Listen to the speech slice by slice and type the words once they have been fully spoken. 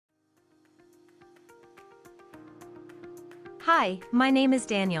Hi, my name is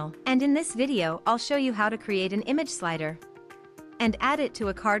Daniel, and in this video I'll show you how to create an image slider and add it to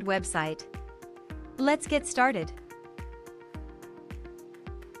a card website. Let's get started.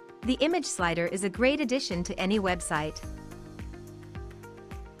 The image slider is a great addition to any website.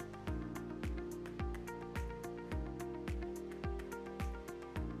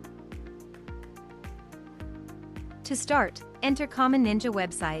 To start, enter Common Ninja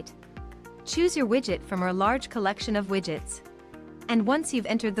website. Choose your widget from our large collection of widgets. And once you've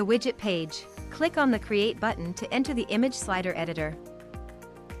entered the widget page, click on the Create button to enter the image slider editor.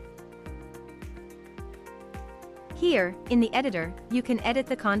 Here, in the editor, you can edit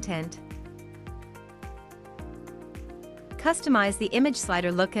the content, customize the image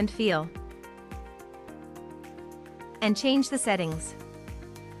slider look and feel, and change the settings.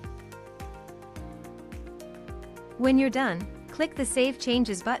 When you're done, click the Save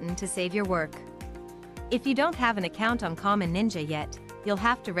Changes button to save your work. If you don't have an account on Common Ninja yet, you'll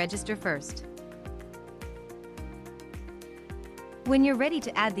have to register first. When you're ready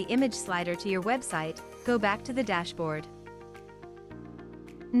to add the image slider to your website, go back to the dashboard.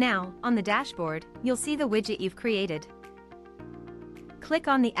 Now, on the dashboard, you'll see the widget you've created. Click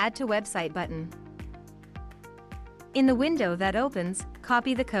on the Add to Website button. In the window that opens,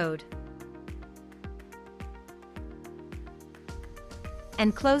 copy the code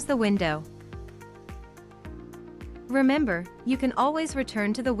and close the window. Remember, you can always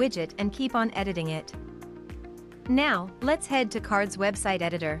return to the widget and keep on editing it. Now, let's head to Card's website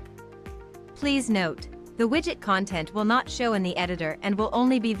editor. Please note, the widget content will not show in the editor and will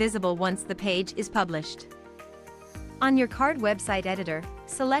only be visible once the page is published. On your Card website editor,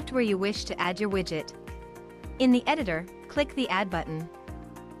 select where you wish to add your widget. In the editor, click the Add button,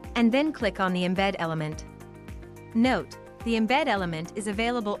 and then click on the Embed element. Note, the Embed element is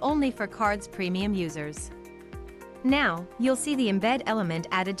available only for Card's premium users. Now, you'll see the Embed element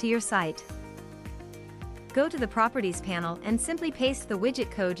added to your site. Go to the Properties panel and simply paste the widget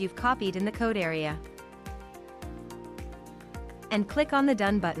code you've copied in the code area. And click on the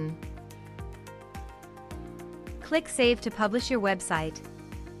Done button. Click Save to publish your website.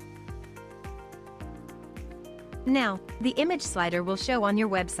 Now, the image slider will show on your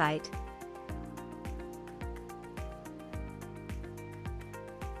website.